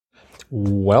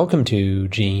Welcome to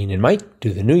Gene and Mike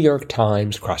do the New York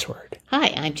Times crossword.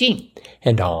 Hi, I'm Jean.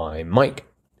 And I'm Mike.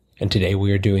 And today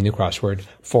we are doing the crossword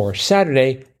for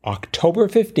Saturday, October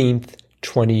 15th,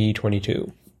 2022.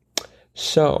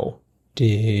 So,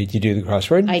 did you do the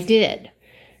crossword? I did.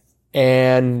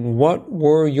 And what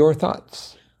were your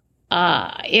thoughts?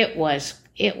 It was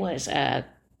a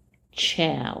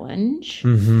challenge,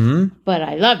 But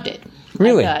I loved it.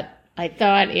 Really? I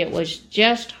thought it was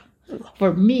just,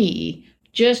 for me,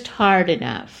 just hard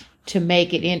enough to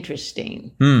make it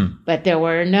interesting. But there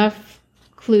were enough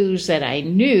clues that I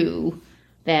knew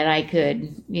that I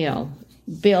could,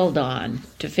 build on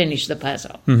to finish the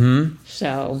puzzle.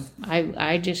 So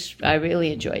I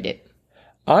really enjoyed it.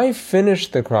 I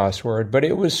finished the crossword, but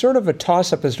it was sort of a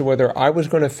toss-up as to whether I was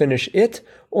going to finish it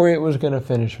or it was going to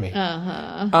finish me.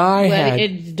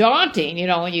 It's daunting,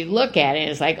 when you look at it.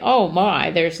 It's like, oh my,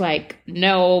 there's like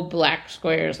no black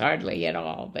squares hardly at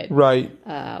all, but Right.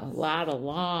 A lot of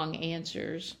long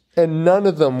answers. And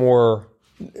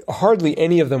hardly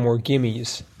any of them were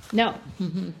gimmies. No,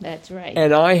 that's right.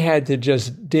 And I had to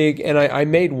just dig, and I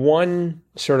made one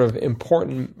sort of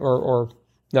important, or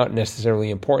not necessarily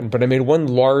important, but I made one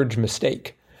large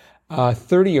mistake.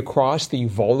 30 across the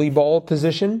volleyball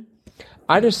position,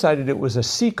 I decided it was a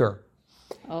seeker,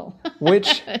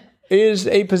 which is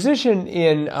a position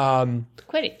in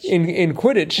Quidditch. In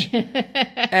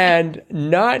Quidditch, and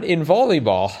not in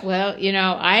volleyball. Well,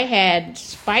 I had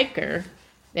spiker,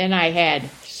 then I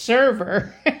had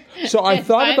server. So I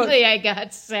thought finally I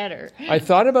got setter. I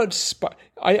thought about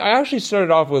I actually started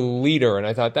off with leader, and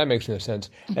I thought that makes no sense.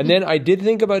 And then I did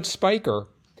think about spiker,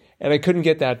 and I couldn't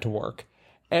get that to work.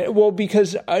 And,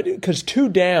 because two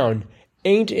down,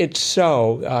 ain't it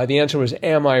so? The answer was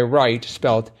am I right,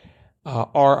 spelled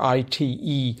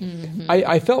R-I-T-E.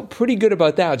 I felt pretty good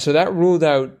about that, so that ruled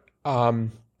out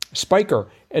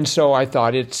spiker. And so I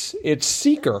thought it's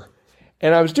seeker.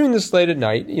 And I was doing this late at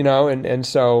night, and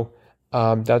so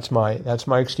that's my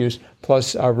excuse.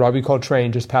 Plus, Robbie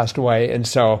Coltrane just passed away, and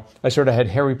so I sort of had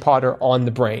Harry Potter on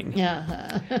the brain.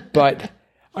 But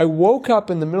I woke up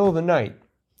in the middle of the night.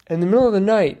 In the middle of the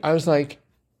night, I was like,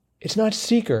 "It's not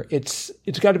seeker. It's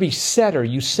got to be setter.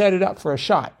 You set it up for a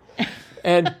shot."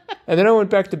 And then I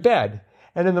went back to bed.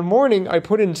 And in the morning, I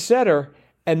put in setter,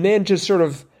 and then just sort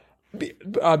of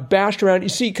bashed around. You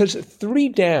see, because 3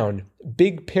 down,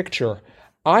 big picture.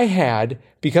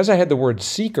 Because I had the word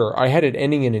seeker, I had it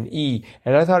ending in an E,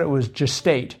 and I thought it was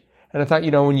gestate. And I thought,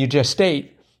 when you gestate,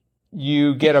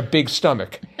 you get a big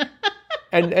stomach.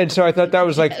 and so I thought that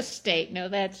was like... Gestate, no,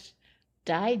 that's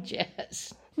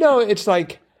digest. No, it's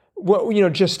like,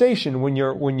 gestation when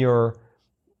you're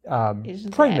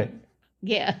pregnant.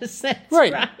 Yes, that's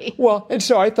right. Well, and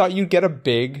so I thought you'd get a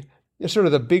big... sort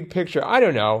of the big picture. I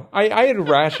don't know. I had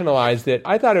rationalized it.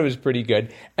 I thought it was pretty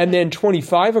good. And then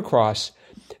 25 across,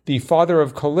 the father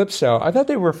of Calypso, I thought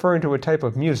they were referring to a type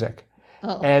of music.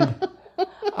 And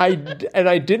I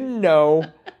didn't know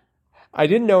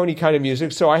any kind of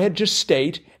music, so I had just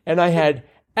state, and I had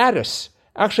Addis.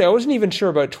 Actually, I wasn't even sure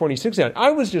about 26 down. I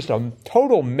was just a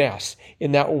total mess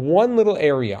in that one little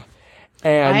area.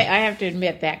 And I have to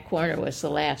admit that corner was the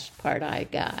last part I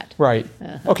got. Right.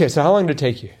 Okay, so how long did it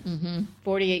take you?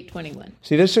 48:21.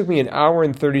 See, this took me an hour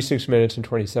and 36 minutes and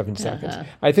 27 seconds.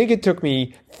 I think it took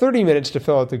me 30 minutes to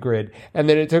fill out the grid, and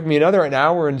then it took me an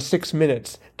hour and 6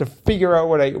 minutes to figure out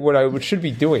what I should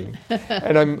be doing.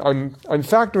 And I'm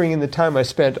factoring in the time I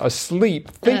spent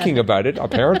asleep thinking about it,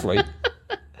 apparently.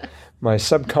 My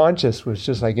subconscious was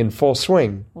just like in full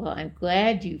swing. Well, I'm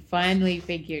glad you finally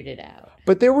figured it out.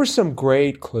 But there were some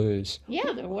great clues.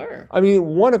 Yeah, there were. I mean,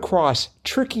 one across,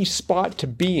 tricky spot to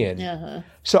be in.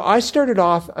 So I started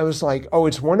off, I was like, oh,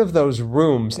 it's one of those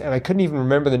rooms, and I couldn't even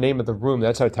remember the name of the room.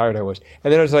 That's how tired I was.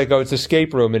 And then I was like, oh, it's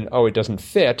escape room, and oh, it doesn't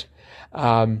fit.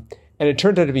 And it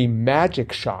turned out to be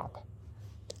magic shop.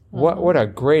 What a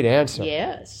great answer.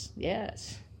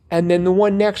 Yes. And then the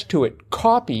one next to it,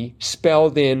 copy,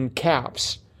 spelled in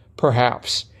caps,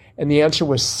 perhaps. And the answer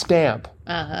was stamp.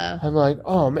 I'm like,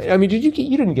 oh man! I mean, you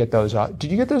didn't get those off?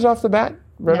 Did you get those off the bat?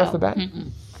 Off the bat?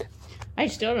 I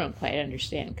still don't quite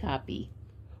understand copy.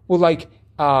 Well, like,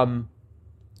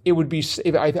 it would be.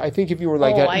 I think if you were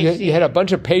like, you had a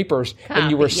bunch of papers copy,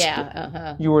 and you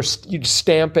were, you'd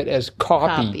stamp it as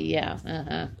copy. Copy,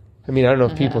 yeah. I mean, I don't know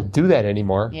if people do that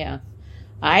anymore. Yeah,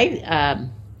 I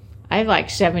like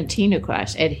 17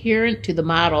 across. Adherent to the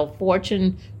motto,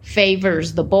 fortune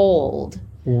favors the bold.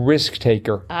 Risk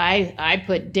taker. I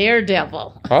put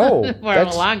daredevil. Oh. For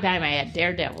a long time I had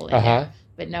daredevil in there.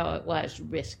 But no, it was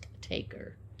risk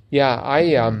taker. Yeah,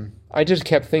 I just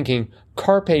kept thinking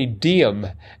carpe diem,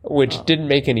 which didn't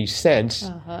make any sense.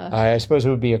 I suppose it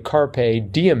would be a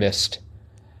carpe diemist.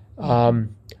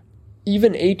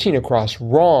 Even 18 across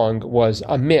wrong was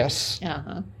a miss,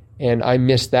 and I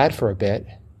missed that for a bit.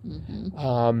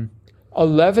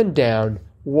 11 down,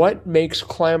 what makes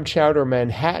clam chowder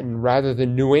Manhattan rather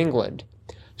than New England?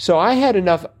 So I had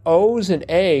enough O's and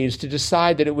A's to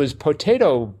decide that it was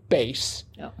potato base.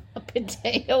 Oh, a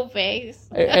potato base.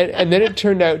 and then it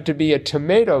turned out to be a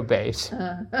tomato base.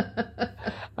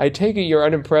 I take it you're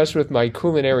unimpressed with my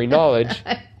culinary knowledge.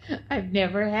 I've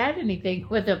never had anything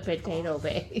with a potato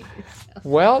base.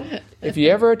 Well, if you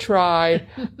ever try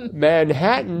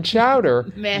Manhattan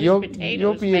chowder, you'll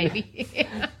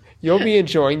be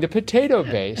enjoying the potato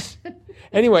base.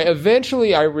 Anyway,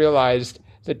 eventually I realized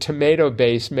the tomato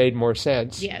base made more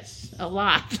sense. Yes, a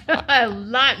lot. A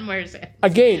lot more sense.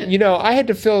 Again, I had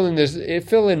to fill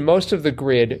in most of the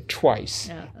grid twice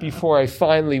before I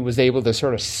finally was able to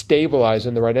sort of stabilize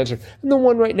on the right answer. And the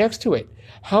one right next to it,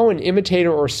 how an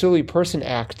imitator or silly person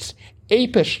acts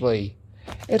apishly.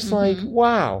 It's like,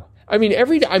 wow. I mean,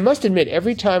 I must admit,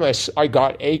 every time I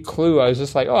got a clue, I was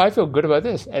just like, oh, I feel good about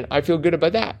this, and I feel good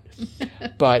about that.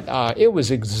 But it was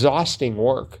exhausting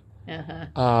work.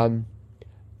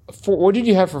 What did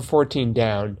you have for 14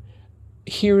 down?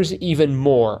 Here's even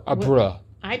more, bruh.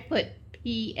 I put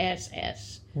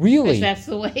PSS. Really? Because that's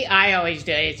the way I always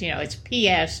do it. It's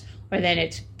PS, or then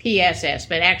it's PSS,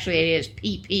 but actually it is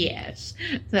PPS.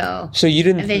 So you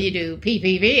didn't... And then you do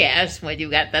PPVS when you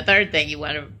got the third thing you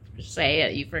want to say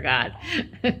you forgot.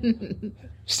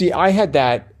 See, I had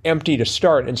that empty to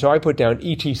start, and so I put down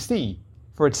ETC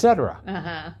for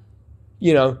etc.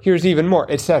 Here's even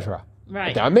more, etc.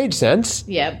 Right. That made sense.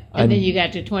 Yep. And then you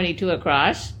got to 22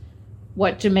 across.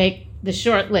 What to make the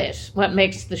short list? What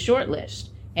makes the short list?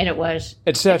 And it was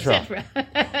etc.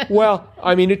 Well,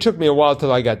 I mean, it took me a while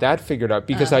till I got that figured out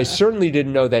because I certainly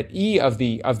didn't know that E of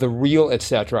the real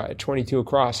etc. at 22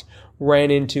 across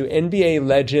ran into NBA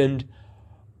legend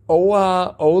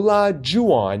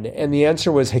Olajuwon, and the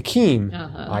answer was Hakeem.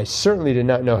 I certainly did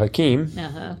not know Hakeem.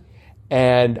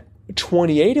 And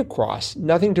 28 across,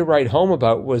 nothing to write home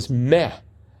about, was meh.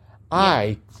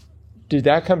 Did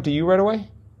that come to you right away?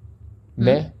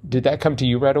 Meh? Did that come to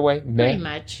you right away? Meh? Pretty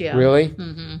much, yeah. Really?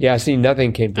 Mm-hmm. Yeah, see,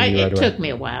 nothing came to me right away. It took me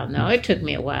a while. No, it took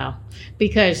me a while.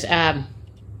 Because, I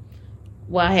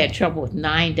had trouble with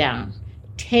 9 down.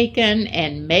 Taken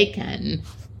and Macon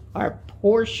are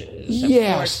Porsches.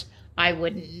 Of course, I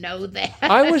wouldn't know that.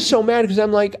 I was so mad because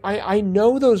I'm like, I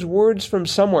know those words from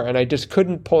somewhere, and I just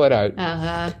couldn't pull it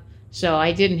out. So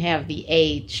I didn't have the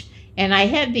H. And I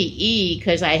had the E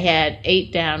because I had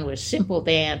 8 down with simple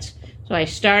dance. So I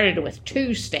started with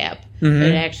 2-step, but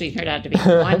it actually turned out to be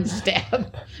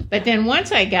 1-step. But then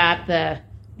once I got the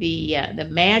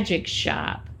magic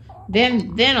shop,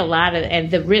 then a lot of,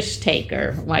 and the risk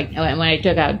taker, like when I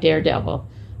took out Daredevil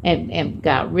and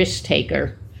got risk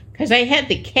taker, because I had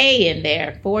the K in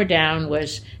there. 4 down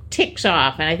was ticks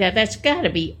off, and I thought that's got to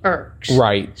be irks.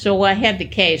 Right. So I had the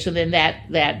K, so then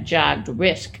that jogged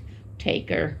risk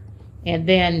taker. And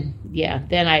then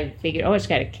I figured, it's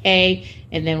got a K.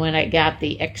 And then when I got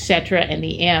the et cetera and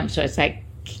the M, so it's like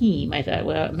Keem. I thought,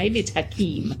 well, maybe it's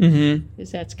Hakeem,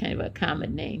 because that's kind of a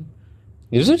common name.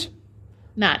 Is it?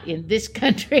 Not in this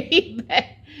country, but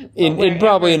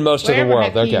probably in most of the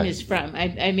world. Hakeem is from.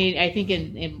 I mean, I think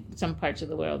in some parts of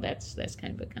the world that's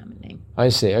kind of a common name. I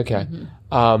see. Okay.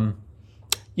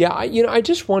 Yeah, I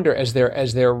just wonder as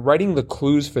they're writing the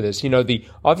clues for this,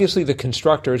 obviously the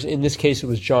constructors, in this case it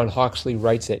was John Hawksley,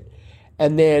 writes it,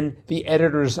 and then the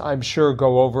editors, I'm sure,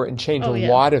 go over and change a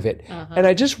lot of it. And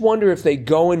I just wonder if they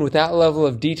go in with that level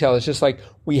of detail. It's just like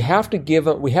we have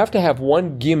to have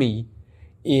one gimme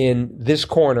in this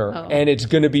corner, and it's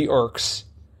going to be irks,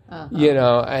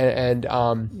 yeah, I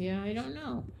don't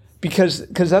know.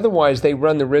 Because otherwise they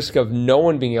run the risk of no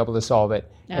one being able to solve it.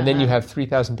 And then you have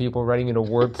 3,000 people writing in a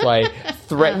wordplay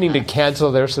threatening to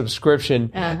cancel their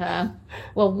subscription.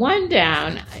 Well, 1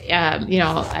 down,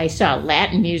 I saw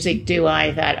Latin music duo.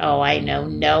 I thought, I know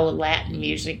no Latin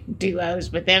music duos.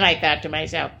 But then I thought to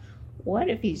myself, what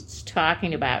if he's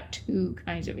talking about 2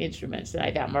 kinds of instruments? And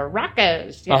I thought,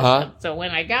 maracas. Yes. So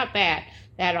when I got that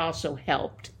also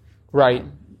helped. Right.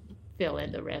 Fill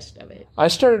in the rest of it. I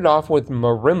started off with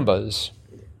marimbas.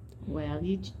 Well,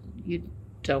 you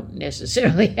don't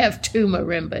necessarily have 2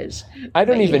 marimbas. I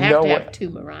don't even know what 2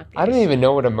 maracas. I don't even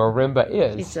know what a marimba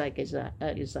is. It's like a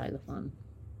xylophone.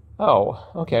 Oh,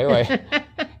 okay. Well, I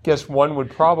guess one would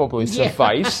probably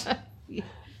suffice.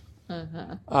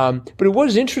 But it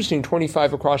was interesting,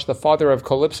 25 across, the father of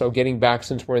Calypso, getting back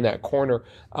since we're in that corner,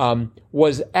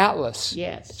 was Atlas.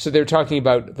 Yes. So they're talking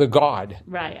about the god.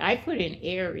 Right. I put in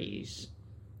Aries,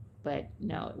 but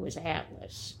no, it was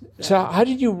Atlas. So how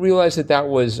did you realize that that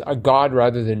was a god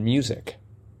rather than music,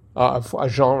 a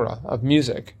genre of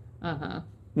music?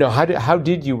 No, how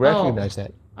did you recognize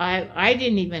that? I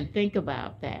didn't even think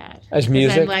about that. As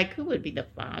music? I'm like, who would be the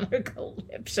father of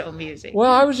Calypso music?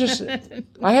 Well,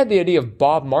 I had the idea of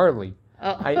Bob Marley.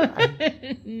 Oh.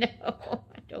 No,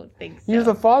 I don't think so. He's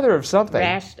the father of something.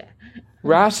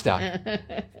 Rasta.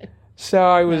 So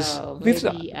I was...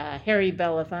 maybe Harry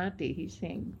Belafonte, he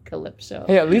sang Calypso.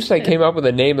 Hey, at least I came up with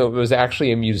a name that was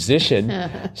actually a musician,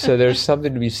 so there's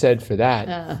something to be said for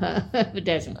that. It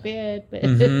doesn't fit, but...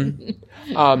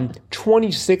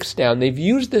 26 down. They've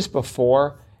used this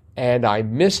before, and I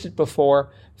missed it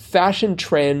before. Fashion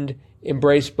trend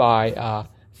embraced by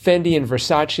Fendi and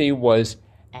Versace was...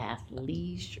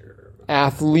 Athleisure.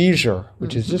 Athleisure,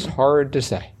 which is just hard to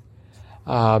say.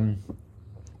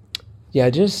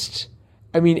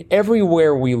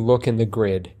 Everywhere we look in the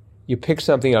grid, you pick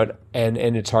something out and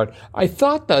it's hard. I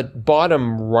thought the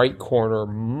bottom right corner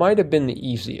might have been the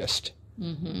easiest.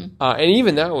 And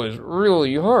even that was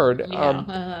really hard.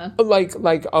 Yeah.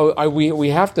 We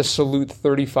have to salute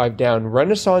 35 down,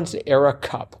 Renaissance era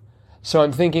cup. So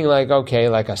I'm thinking like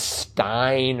a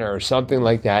Stein or something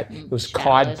like that. It was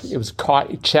Chalice. cod. It was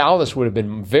cod. Chalice would have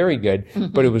been very good,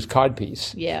 but it was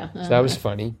codpiece. Yeah. So that was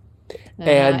funny.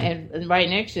 And right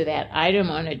next to that,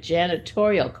 item on a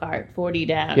janitorial cart, 40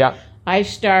 down. Yeah. I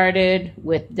started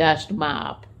with dust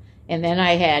mop, and then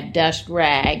I had dust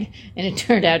rag, and it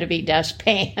turned out to be dust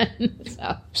pan.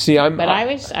 See, I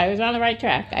was on the right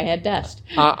track. I had dust.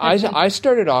 I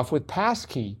started off with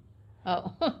passkey.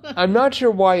 Oh. I'm not sure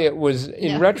why it was,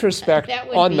 in retrospect, that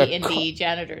would on be in the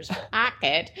janitor's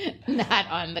pocket, not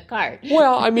on the cart.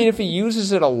 Well, I mean, if he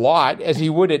uses it a lot, as he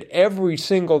would at every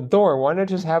single door, why not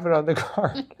just have it on the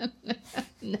cart?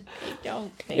 No, I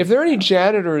don't think If there are any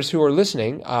janitors who are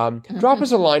listening, drop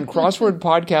us a line,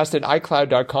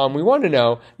 crosswordpodcast@icloud.com. We want to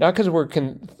know, not because we're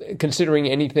considering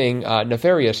anything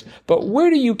nefarious, but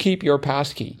where do you keep your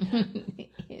passkey?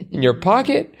 In your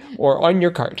pocket or on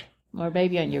your cart? Or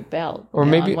maybe on your belt. Or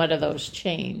maybe on one of those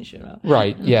chains,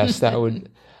 Right, yes, that would...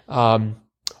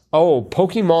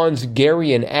 Pokemon's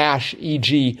Gary and Ash,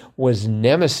 e.g., was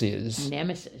Nemesis.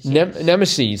 Nemesis.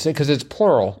 Nemesis, because it's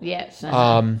plural. Yes.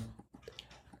 And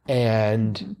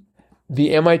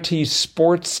the MIT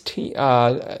sports team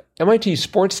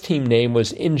name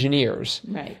was Engineers.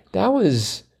 Right. That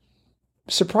was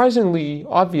surprisingly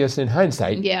obvious in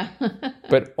hindsight. Yeah.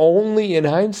 But only in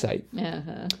hindsight.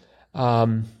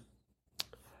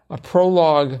 A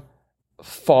prologue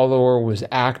follower was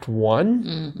Act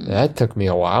 1. That took me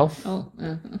a while.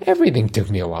 Everything took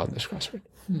me a while in this crossword.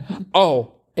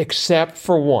 Except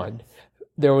for one.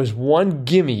 There was one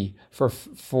gimme for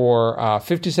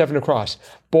 57 across.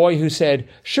 Boy who said,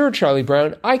 "Sure, Charlie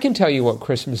Brown, I can tell you what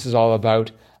Christmas is all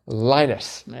about.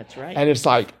 Linus." That's right. And it's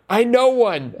like, I know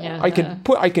one. I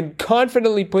can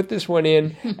confidently put this one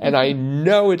in, and I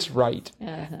know it's right.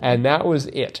 And that was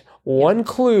it. One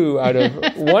clue out of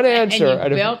one answer. And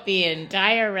you built the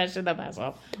entire rest of the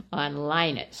puzzle on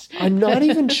Linus. I'm not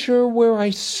even sure where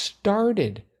I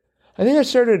started. I think I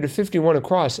started at 51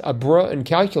 across, abra and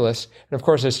calculus. And of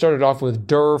course, I started off with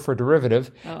dir for derivative.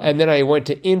 And then I went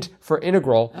to int for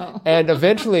integral. And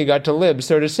eventually got to lib.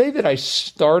 So to say that I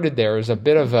started there is a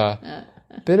bit of a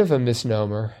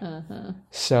misnomer.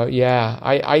 So yeah,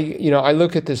 I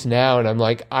look at this now and I'm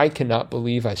like, I cannot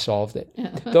believe I solved it.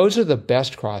 Those are the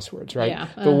best crosswords, right? Yeah.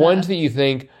 The ones that you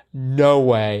think, no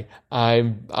way,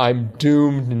 I'm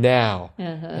doomed now.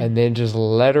 And then just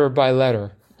letter by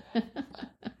letter.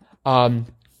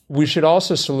 We should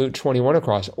also salute 21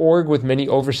 across, org with many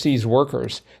overseas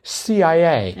workers,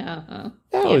 CIA.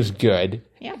 That was good.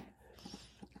 Yeah.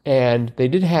 And they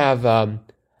did have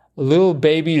Lil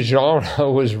Baby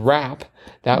genre was rap.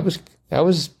 That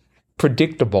was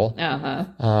predictable.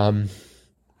 And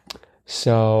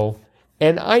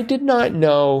I did not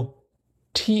know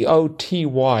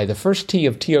TOTY, the first T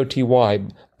of TOTY,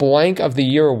 blank of the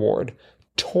year award,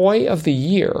 toy of the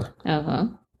year.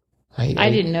 I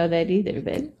didn't know that either,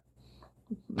 but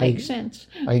makes sense.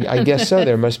 I guess so.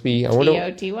 There must be.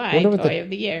 TOTY, toy of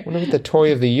the year. I wonder what the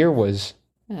toy of the year was.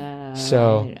 I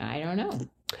don't know.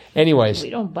 Anyways. We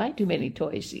don't buy too many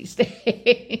toys these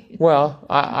days. Well,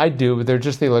 I do, but they're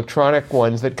just the electronic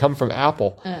ones that come from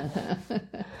Apple.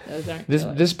 Those aren't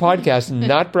this podcast is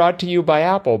not brought to you by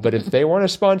Apple, but if they want to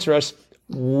sponsor us,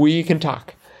 we can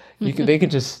talk. They can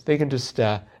just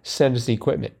send us the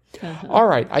equipment. All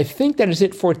right. I think that is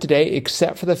it for today,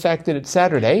 except for the fact that it's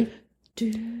Saturday.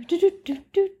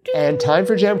 And time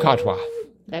for Jam Katwa.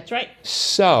 That's right.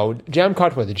 So, Jam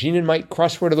Katwa, the Gene and Mike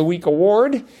Crossword of the Week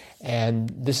Award. And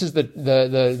this is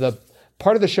the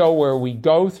part of the show where we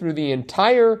go through the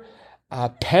entire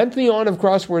pantheon of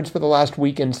crosswords for the last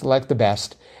week and select the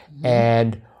best.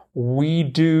 And we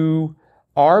do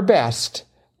our best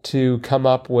to come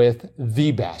up with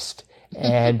the best.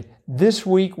 And this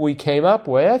week we came up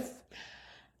with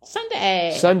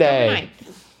Sunday.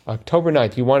 October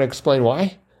 9th. You want to explain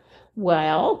why?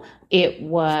 Well, it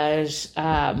was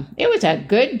a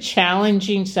good,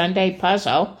 challenging Sunday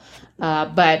puzzle,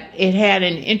 but it had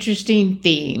an interesting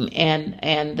theme,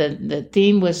 and the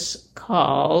theme was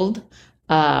called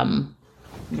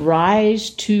Rise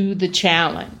to the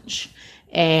Challenge.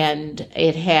 And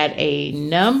it had a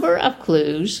number of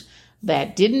clues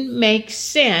that didn't make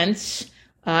sense,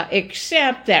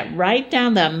 except that right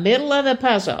down the middle of the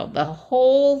puzzle, the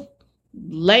whole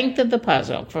length of the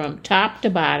puzzle, from top to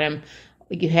bottom,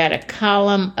 you had a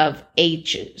column of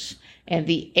H's. And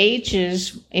the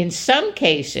H's, in some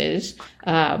cases,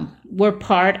 were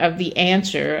part of the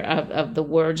answer of the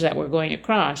words that we're going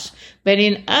across. But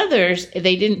in others,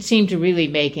 they didn't seem to really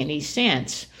make any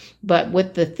sense. But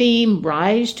with the theme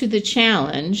Rise to the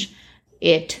Challenge,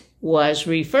 it was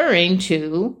referring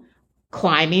to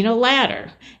climbing a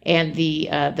ladder. And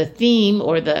the theme,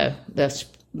 or the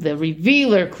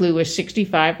revealer clue, is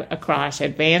 65 across,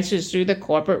 advances through the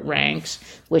corporate ranks,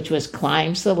 which was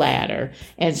climbs the ladder.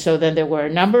 And so then there were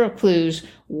a number of clues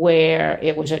where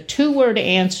it was a 2-word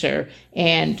answer,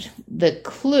 and the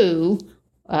clue,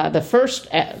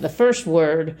 the first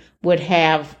word would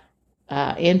have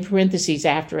in parentheses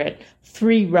after it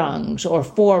 3 rungs or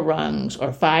 4 rungs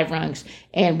or 5 rungs.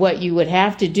 And what you would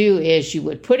have to do is you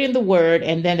would put in the word,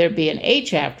 and then there'd be an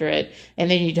H after it, and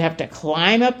then you'd have to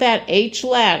climb up that H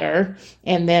ladder,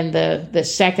 and then the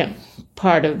second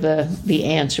part of the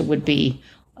answer would be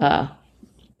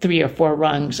 3 or 4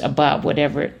 rungs above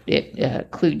whatever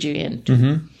it clued you into.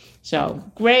 Mm-hmm. So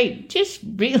great, just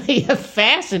really a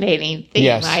fascinating theme,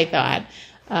 yes. I thought.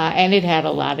 And it had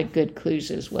a lot of good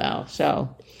clues as well.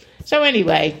 So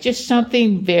anyway, just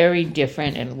something very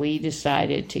different, and we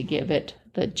decided to give it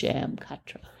the Jam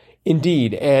Katwa.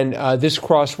 Indeed, and this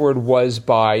crossword was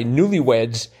by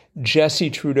newlyweds Jesse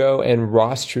Trudeau and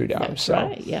Ross Trudeau. That's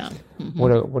right, yeah. Mm-hmm.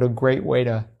 What a great way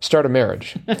to start a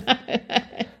marriage.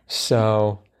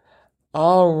 So,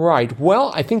 all right.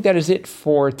 Well, I think that is it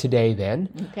for today then.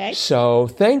 Okay. So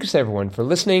thanks, everyone, for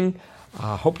listening.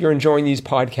 Hope you're enjoying these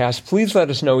podcasts. Please let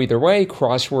us know either way,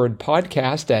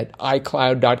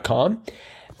 crosswordpodcast@icloud.com.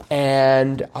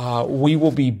 And we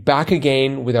will be back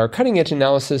again with our cutting edge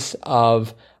analysis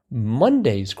of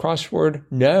Sunday's crossword.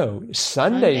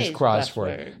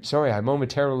 Sorry, I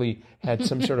momentarily had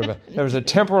some sort of there was a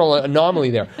temporal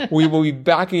anomaly there. We will be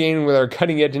back again with our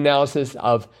cutting edge analysis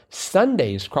of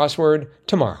Sunday's crossword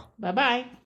tomorrow. Bye-bye.